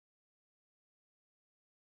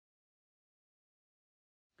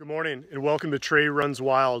Good morning and welcome to Trey Runs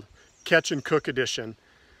Wild, Catch and Cook Edition.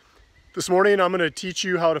 This morning I'm going to teach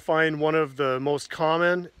you how to find one of the most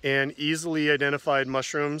common and easily identified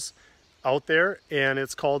mushrooms out there, and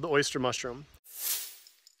it's called the oyster mushroom.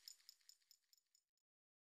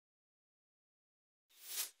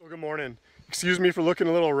 Well, good morning. Excuse me for looking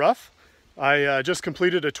a little rough. I just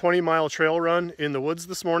completed a 20-mile trail run in the woods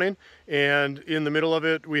this morning, and in the middle of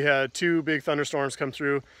it we had two big thunderstorms come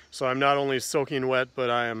through, so I'm not only soaking wet, but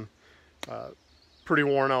I am pretty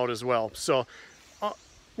worn out as well. So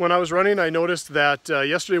when I was running, I noticed that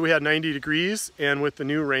yesterday we had 90 degrees, and with the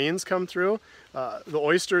new rains come through, the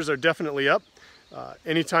oysters are definitely up.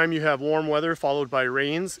 Anytime you have warm weather followed by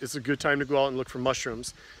rains, it's a good time to go out and look for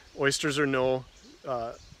mushrooms. Oysters are no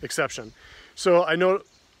exception. So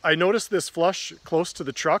I noticed this flush close to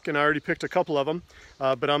the truck, and I already picked a couple of them,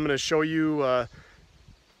 but I'm going to show you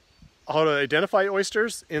how to identify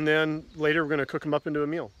oysters, and then later we're going to cook them up into a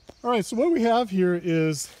meal. All right, so what we have here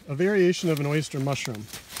is a variation of an oyster mushroom,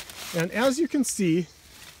 and as you can see,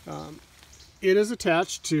 it is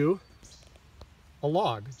attached to a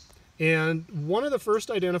log. And one of the first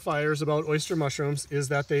identifiers about oyster mushrooms is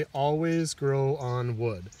that they always grow on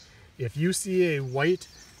wood. If you see a white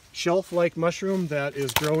shelf-like mushroom that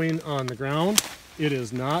is growing on the ground, it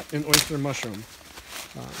is not an oyster mushroom.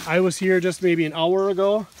 I was here just maybe an hour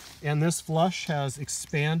ago, and this flush has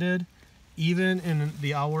expanded even in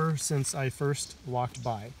the hour since I first walked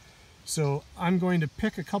by. So I'm going to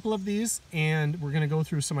pick a couple of these, and we're going to go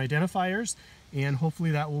through some identifiers, and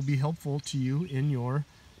hopefully that will be helpful to you in your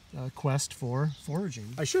quest for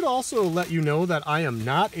foraging. I should also let you know that I am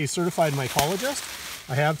not a certified mycologist.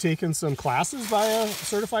 I have taken some classes by a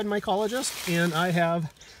certified mycologist, and I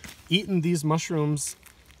have eaten these mushrooms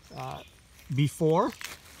before,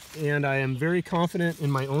 and I am very confident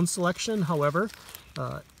in my own selection. However,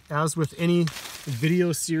 as with any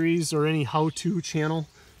video series or any how-to channel,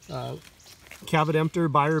 caveat emptor,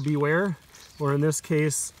 buyer beware, or in this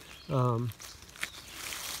case,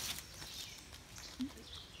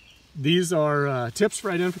 these are tips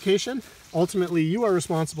for identification. Ultimately, you are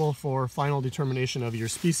responsible for final determination of your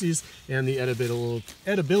species and the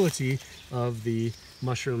edibility of the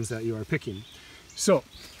mushrooms that you are picking. So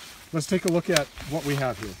let's take a look at what we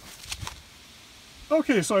have here.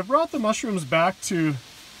 Okay, so I brought the mushrooms back to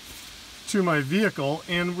my vehicle,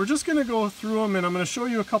 and we're just going to go through them, and I'm going to show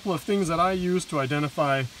you a couple of things that I use to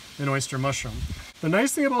identify an oyster mushroom. The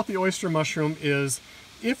nice thing about the oyster mushroom is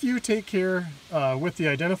if you take care with the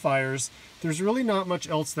identifiers, there's really not much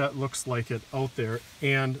else that looks like it out there,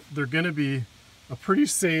 and they're going to be a pretty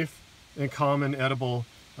safe and common edible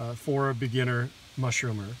for a beginner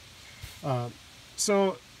mushroomer.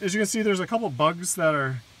 So as you can see, there's a couple bugs that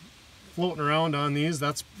are floating around on these.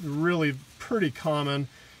 That's really pretty common.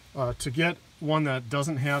 To get one that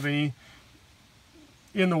doesn't have any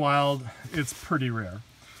in the wild, it's pretty rare.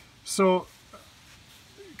 So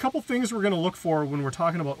a couple things we're going to look for when we're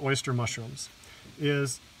talking about oyster mushrooms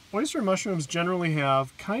is oyster mushrooms generally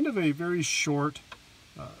have kind of a very short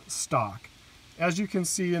stalk. As you can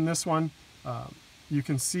see in this one, you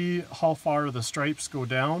can see how far the stripes go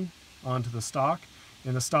down onto the stalk,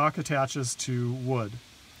 and the stalk attaches to wood.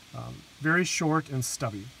 Very short and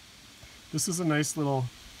stubby. This is a nice little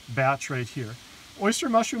batch right here. Oyster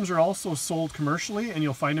mushrooms are also sold commercially, and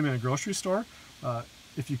you'll find them in a grocery store.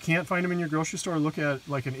 If you can't find them in your grocery store, look at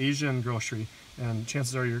like an Asian grocery, and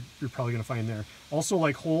chances are you're probably going to find there. Also,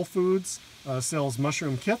 like Whole Foods sells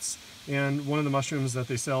mushroom kits, and one of the mushrooms that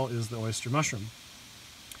they sell is the oyster mushroom.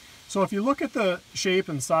 So if you look at the shape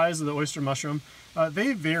and size of the oyster mushroom,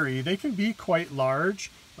 they vary. They can be quite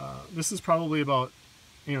large. This is probably about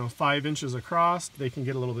 5 inches across. They can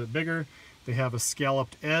get a little bit bigger. They have a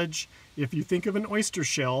scalloped edge. If you think of an oyster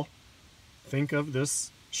shell, think of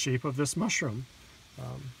this shape of this mushroom.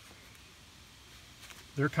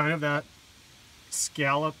 They're kind of that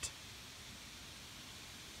scalloped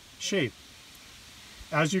shape.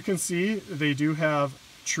 As you can see, they do have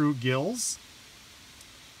true gills.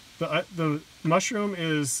 The mushroom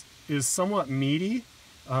is somewhat meaty,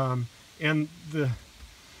 and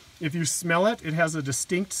if you smell it, it has a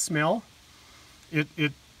distinct smell.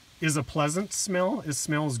 It is a pleasant smell. It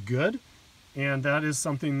smells good, and that is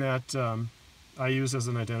something that I use as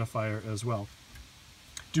an identifier as well.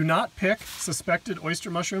 Do not pick suspected oyster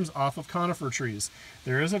mushrooms off of conifer trees.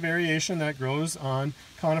 There is a variation that grows on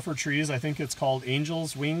conifer trees. I think it's called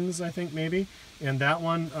angel's wings, I think maybe. And that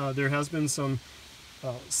one, there has been some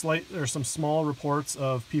small reports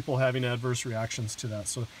of people having adverse reactions to that.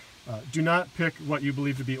 So do not pick what you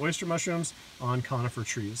believe to be oyster mushrooms on conifer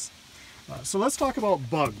trees. So let's talk about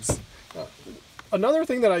bugs. Another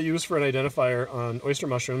thing that I use for an identifier on oyster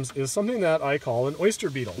mushrooms is something that I call an oyster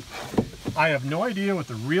beetle. I have no idea what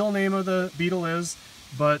the real name of the beetle is,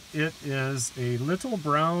 but it is a little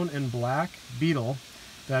brown and black beetle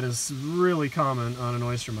that is really common on an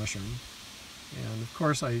oyster mushroom. And of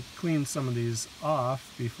course I cleaned some of these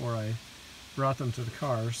off before I brought them to the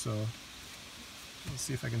car, so let's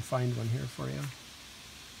see if I can find one here for you.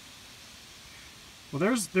 Well,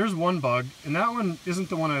 there's one bug, and that one isn't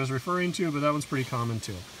the one I was referring to, but that one's pretty common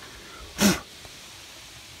too.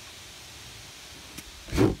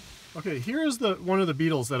 Okay, here's one of the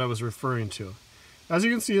beetles that I was referring to. As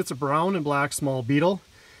you can see, it's a brown and black small beetle.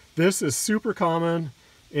 This is super common,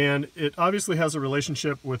 and it obviously has a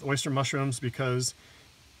relationship with oyster mushrooms because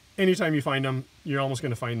anytime you find them, you're almost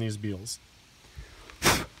going to find these beetles.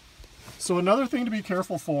 So another thing to be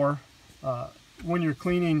careful for when you're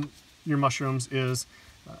cleaning your mushrooms is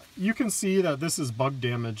you can see that this is bug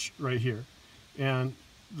damage right here. And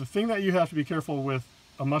the thing that you have to be careful with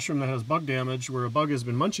a mushroom that has bug damage, where a bug has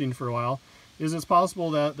been munching for a while, is it's possible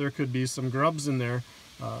that there could be some grubs in there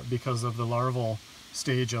because of the larval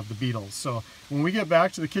stage of the beetles. So when we get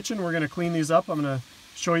back to the kitchen, we're going to clean these up. I'm going to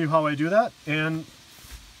show you how I do that, and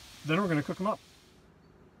then we're going to cook them up.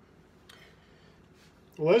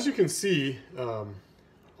 Well, as you can see, a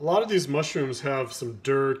lot of these mushrooms have some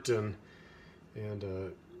dirt and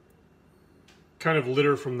kind of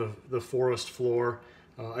litter from the forest floor.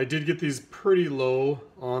 I did get these pretty low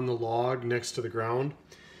on the log next to the ground.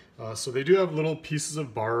 So they do have little pieces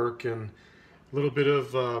of bark and a little bit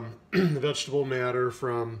of vegetable matter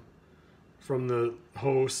from the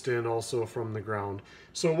host and also from the ground.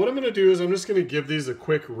 So what I'm going to do is I'm just going to give these a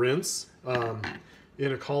quick rinse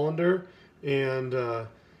in a colander, and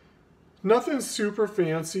nothing super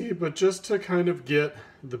fancy, but just to kind of get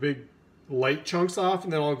the big light chunks off,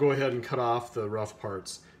 and then I'll go ahead and cut off the rough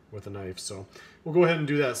parts with a knife. So we'll go ahead and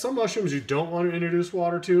do that. Some mushrooms you don't want to introduce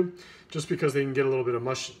water to, just because they can get a little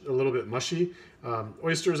bit mushy.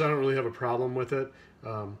 Oysters, I don't really have a problem with it.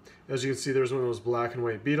 As you can see, there's one of those black and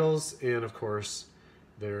white beetles, and of course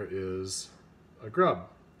there is a grub.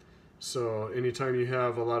 So anytime you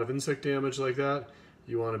have a lot of insect damage like that,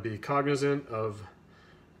 you want to be cognizant of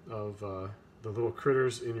the little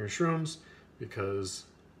critters in your shrooms, because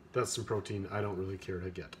that's some protein I don't really care to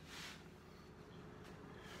get.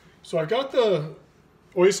 So I've got the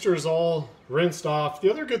oysters all rinsed off.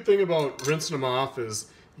 The other good thing about rinsing them off is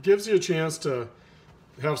it gives you a chance to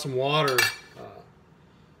have some water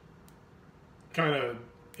kind of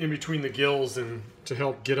in between the gills and to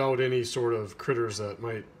help get out any sort of critters that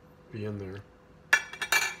might be in there.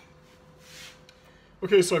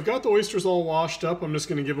 Okay, so I've got the oysters all washed up. I'm just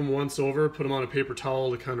going to give them once over, put them on a paper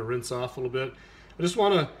towel to kind of rinse off a little bit. I just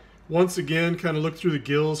want to, once again, kind of look through the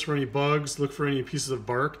gills for any bugs, look for any pieces of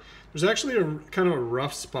bark. There's actually a kind of a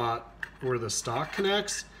rough spot where the stalk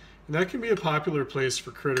connects, and that can be a popular place for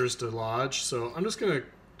critters to lodge. So I'm just going to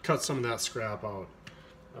cut some of that scrap out.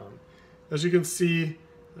 As you can see,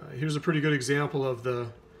 here's a pretty good example of the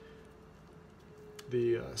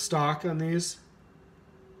stalk on these.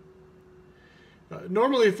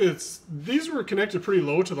 Normally, these were connected pretty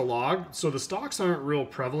low to the log, so the stalks aren't real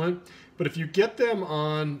prevalent. But if you get them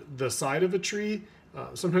on the side of a tree,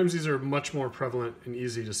 sometimes these are much more prevalent and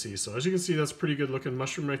easy to see. So as you can see, that's a pretty good looking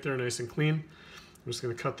mushroom right there, nice and clean. I'm just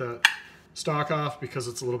going to cut that stalk off because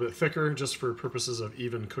it's a little bit thicker, just for purposes of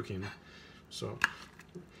even cooking. So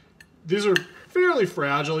these are fairly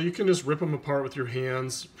fragile. You can just rip them apart with your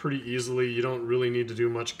hands pretty easily. You don't really need to do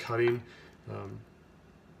much cutting.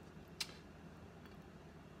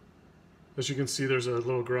 As you can see, there's a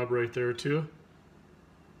little grub right there too.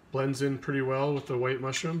 Blends in pretty well with the white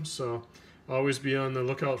mushroom, so always be on the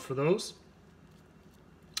lookout for those.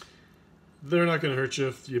 They're not going to hurt you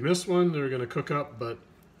if you miss one. They're going to cook up, but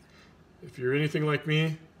if you're anything like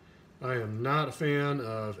me, I am not a fan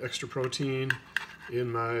of extra protein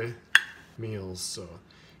in my meals. So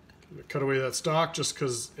I'm going to cut away that stalk just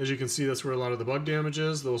because, as you can see, that's where a lot of the bug damage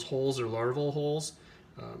is. Those holes are larval holes.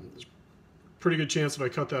 There's a pretty good chance if I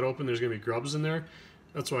cut that open, there's going to be grubs in there.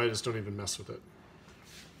 That's why I just don't even mess with it.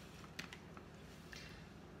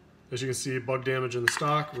 As you can see, bug damage in the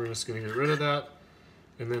stalk. We're just going to get rid of that,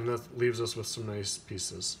 and then that leaves us with some nice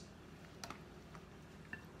pieces.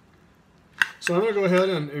 So I'm going to go ahead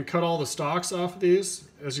and cut all the stalks off of these.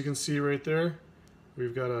 As you can see right there,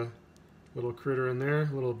 we've got a little critter in there,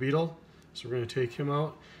 a little beetle. So we're going to take him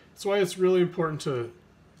out. That's why it's really important to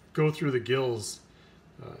go through the gills,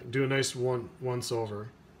 do a nice once over.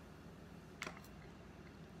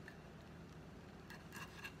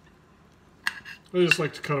 I just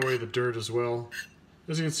like to cut away the dirt as well.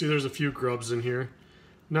 As you can see, there's a few grubs in here.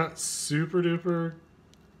 Not super duper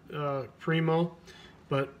primo,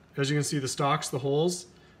 but as you can see, the stalks, the holes,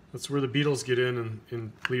 that's where the beetles get in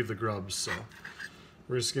and leave the grubs. So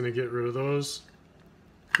we're just going to get rid of those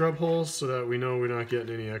grub holes so that we know we're not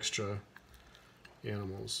getting any extra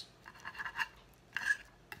animals.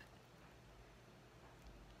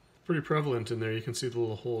 Pretty prevalent in there. You can see the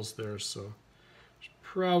little holes there, so there's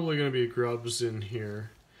probably going to be grubs in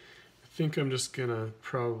here. I think I'm just going to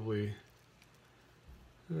probably...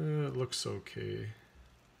 it looks okay.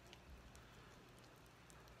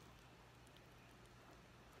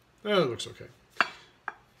 It looks okay.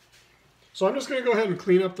 So I'm just going to go ahead and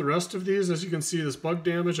clean up the rest of these. As you can see, this bug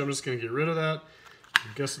damage, I'm just going to get rid of that.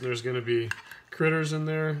 I'm guessing there's going to be critters in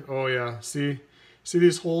there. Oh yeah, see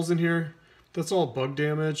these holes in here? That's all bug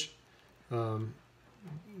damage.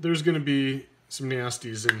 There's going to be some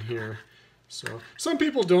nasties in here. So some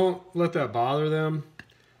people don't let that bother them.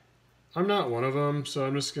 I'm not one of them, so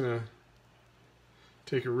I'm just going to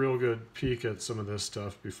take a real good peek at some of this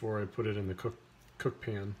stuff before I put it in the cook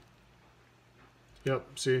pan.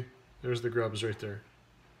 Yep, see? There's the grubs right there.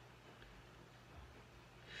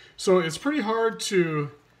 So it's pretty hard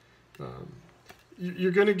to...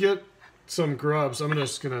 you're going to get some grubs. I'm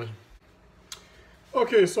just going to...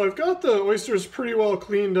 Okay, so I've got the oysters pretty well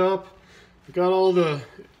cleaned up. I've got all the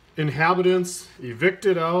inhabitants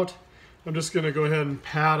evicted out. I'm just going to go ahead and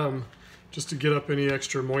pat them just to get up any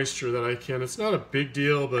extra moisture that I can. It's not a big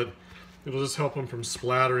deal, but it'll just help them from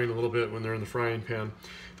splattering a little bit when they're in the frying pan.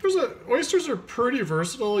 Oysters are pretty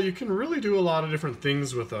versatile. You can really do a lot of different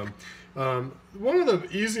things with them. One of the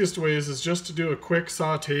easiest ways is just to do a quick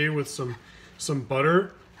saute with some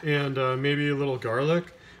butter and maybe a little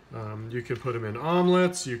garlic. You can put them in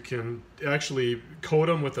omelets. You can actually coat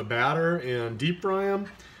them with a batter and deep fry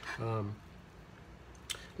them.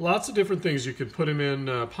 Lots of different things. You can put them in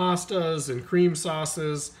pastas and cream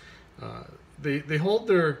sauces. They hold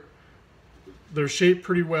their shape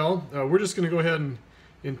pretty well. We're just going to go ahead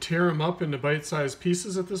and tear them up into bite-sized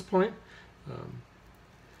pieces at this point.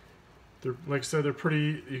 They're, like I said,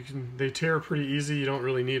 they tear pretty easy. You don't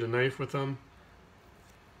really need a knife with them.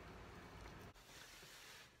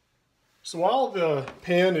 So while the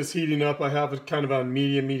pan is heating up, I have it kind of on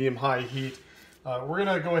medium-high heat. We're going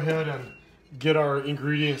to go ahead and get our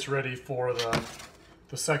ingredients ready for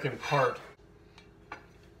the second part.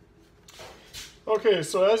 Okay,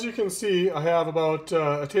 so as you can see, I have about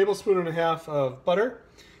a tablespoon and a half of butter.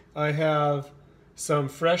 I have some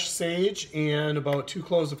fresh sage and about 2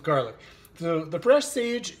 cloves of garlic. So the fresh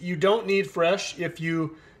sage, you don't need fresh. If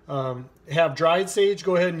you have dried sage,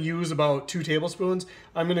 go ahead and use about 2 tablespoons.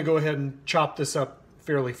 I'm going to go ahead and chop this up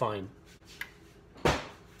fairly fine.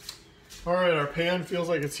 All right, our pan feels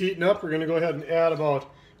like it's heating up. We're going to go ahead and add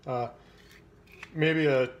about maybe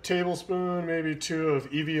a tablespoon, maybe 2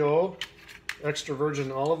 of EVO, extra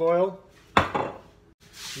virgin olive oil.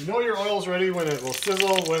 You know your oil's ready when it will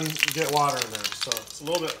sizzle when you get water in there. So it's a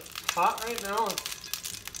little bit hot right now.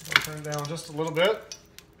 I'll turn it down just a little bit.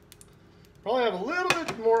 Probably have a little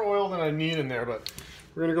bit more oil than I need in there, but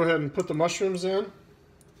we're going to go ahead and put the mushrooms in.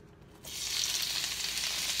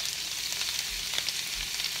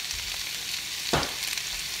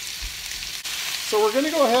 So we're going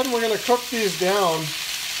to go ahead and we're going to cook these down.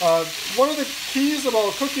 One of the keys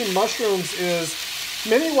about cooking mushrooms is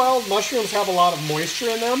many wild mushrooms have a lot of moisture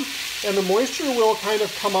in them, and the moisture will kind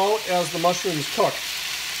of come out as the mushrooms cook.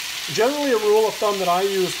 Generally, a rule of thumb that I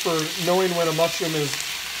use for knowing when a mushroom is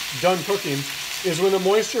done cooking is when the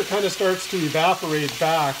moisture kind of starts to evaporate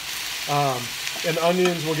back, and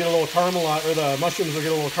onions will get a little caramelized, or the mushrooms will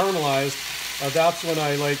get a little caramelized. That's when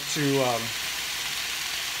I like to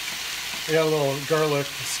add a little garlic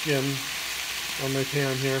skin on my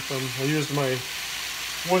pan here. I used my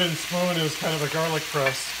wooden spoon as kind of a garlic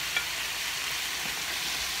press.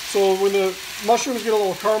 So when the mushrooms get a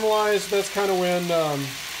little caramelized, that's kind of when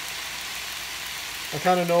I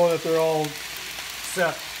kind of know that they're all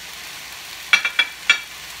set.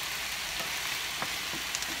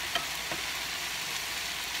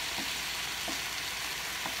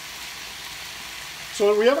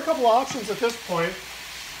 So we have a couple options at this point.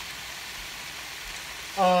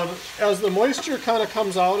 As the moisture kind of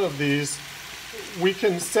comes out of these, we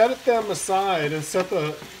can set them aside and set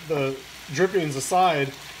the drippings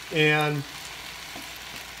aside, and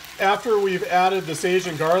after we've added the sage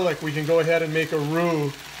and garlic, we can go ahead and make a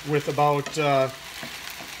roux with about a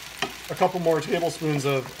couple more tablespoons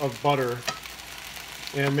of butter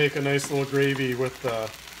and make a nice little gravy with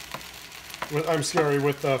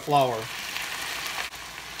flour.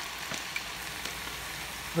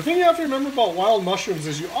 The thing you have to remember about wild mushrooms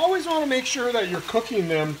is you always want to make sure that you're cooking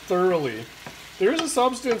them thoroughly. There's a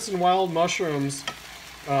substance in wild mushrooms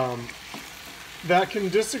that can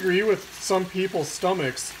disagree with some people's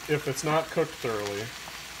stomachs if it's not cooked thoroughly.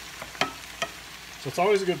 So it's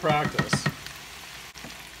always a good practice.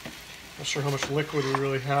 Not sure how much liquid we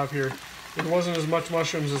really have here. It wasn't as much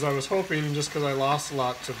mushrooms as I was hoping, just because I lost a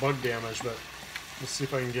lot to bug damage, but let's see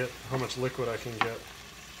if I can get how much liquid I can get.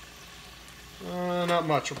 Not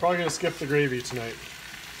much. We're probably going to skip the gravy tonight.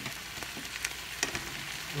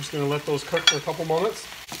 I'm just going to let those cook for a couple moments.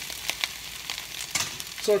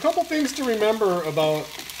 So a couple things to remember about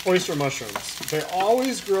oyster mushrooms. They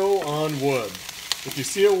always grow on wood. If you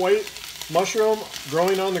see a white mushroom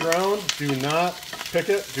growing on the ground, do not pick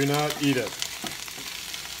it, do not eat it.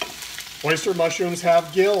 Oyster mushrooms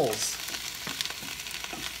have gills.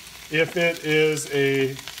 If it is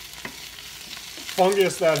a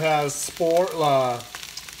fungus that has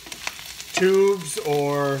tubes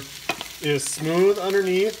or is smooth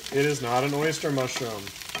underneath, it is not an oyster mushroom.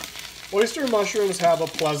 Oyster mushrooms have a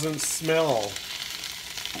pleasant smell.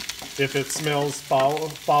 If it smells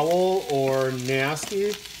foul or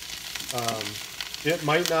nasty, it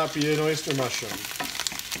might not be an oyster mushroom.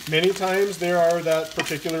 Many times there are that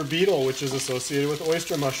particular beetle which is associated with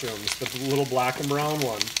oyster mushrooms, the little black and brown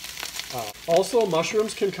one. Also,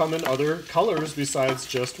 mushrooms can come in other colors besides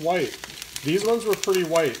just white. These ones were pretty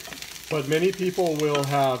white, but many people will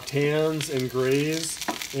have tans and grays,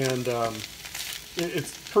 and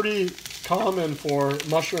it's pretty common for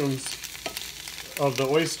mushrooms of the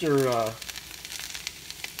oyster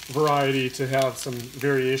variety to have some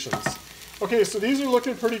variations. Okay, so these are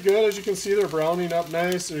looking pretty good. As you can see, they're browning up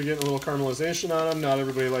nice. They're getting a little caramelization on them. Not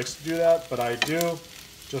everybody likes to do that, but I do,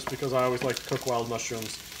 just because I always like to cook wild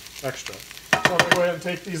mushrooms extra. So I'm going to go ahead and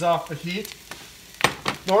take these off the heat.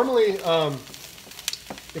 Normally,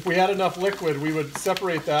 if we had enough liquid, we would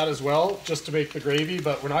separate that as well, just to make the gravy,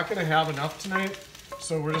 but we're not going to have enough tonight,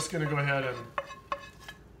 so we're just going to go ahead and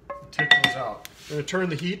take those out. We're going to turn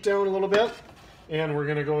the heat down a little bit, and we're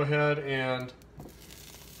going to go ahead and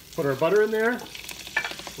put our butter in there.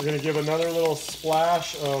 We're going to give another little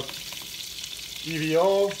splash of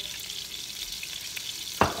EVO.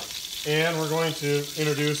 And we're going to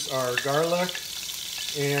introduce our garlic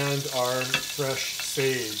and our fresh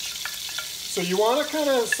sage. So you want to kind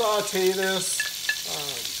of saute this,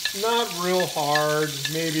 not real hard,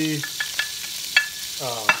 maybe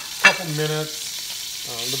a couple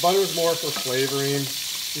minutes. The butter is more for flavoring.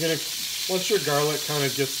 You're going to, once your garlic kind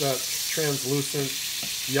of gets that translucent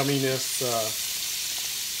yumminess,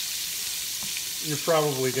 you're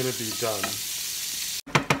probably going to be done.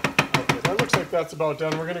 Okay, that looks like that's about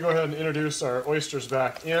done. We're going to go ahead and introduce our oysters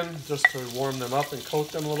back in just to warm them up and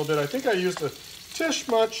coat them a little bit. I think I used a tish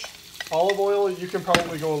much olive oil. You can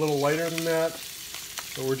probably go a little lighter than that,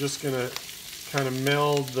 but we're just going to kind of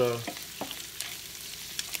meld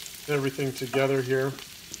everything together here. And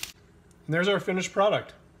there's our finished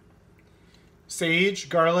product. Sage,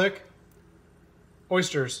 garlic,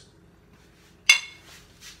 oysters.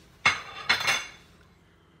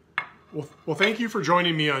 Well, thank you for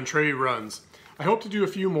joining me on Trey Runs. I hope to do a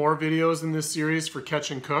few more videos in this series for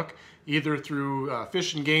catch and cook, either through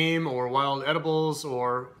fish and game or wild edibles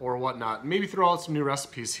or whatnot. Maybe throw out some new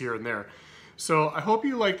recipes here and there. So I hope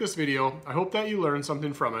you like this video. I hope that you learned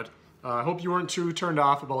something from it. I hope you weren't too turned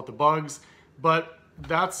off about the bugs, but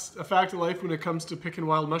that's a fact of life when it comes to picking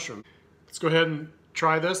wild mushrooms. Let's go ahead and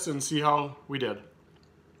try this and see how we did.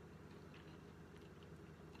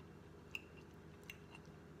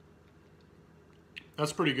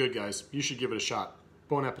 That's pretty good, guys. You should give it a shot.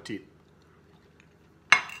 Bon appetit.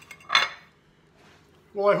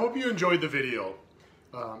 Well, I hope you enjoyed the video.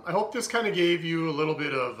 I hope this kind of gave you a little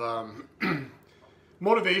bit of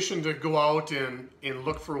motivation to go out and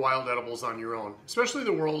look for wild edibles on your own, especially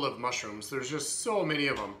the world of mushrooms. There's just so many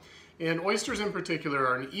of them. And oysters in particular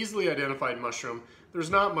are an easily identified mushroom. There's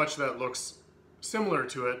not much that looks similar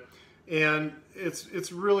to it. And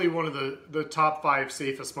it's really one of the top 5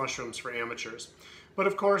 safest mushrooms for amateurs. But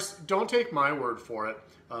of course, don't take my word for it.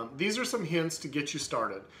 These are some hints to get you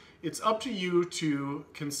started. It's up to you to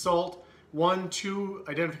consult 1-2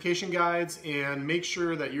 identification guides and make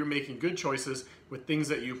sure that you're making good choices with things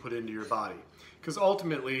that you put into your body. Because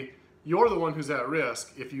ultimately, you're the one who's at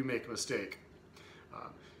risk if you make a mistake.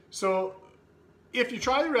 So if you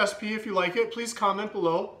try the recipe, if you like it, please comment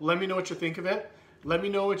below. Let me know what you think of it. Let me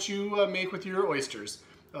know what you make with your oysters.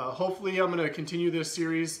 Hopefully I'm going to continue this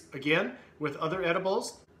series again with other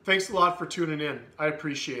edibles. Thanks a lot for tuning in. I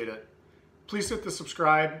appreciate it. Please hit the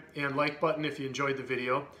subscribe and like button if you enjoyed the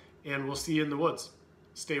video, and we'll see you in the woods.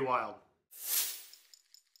 Stay wild.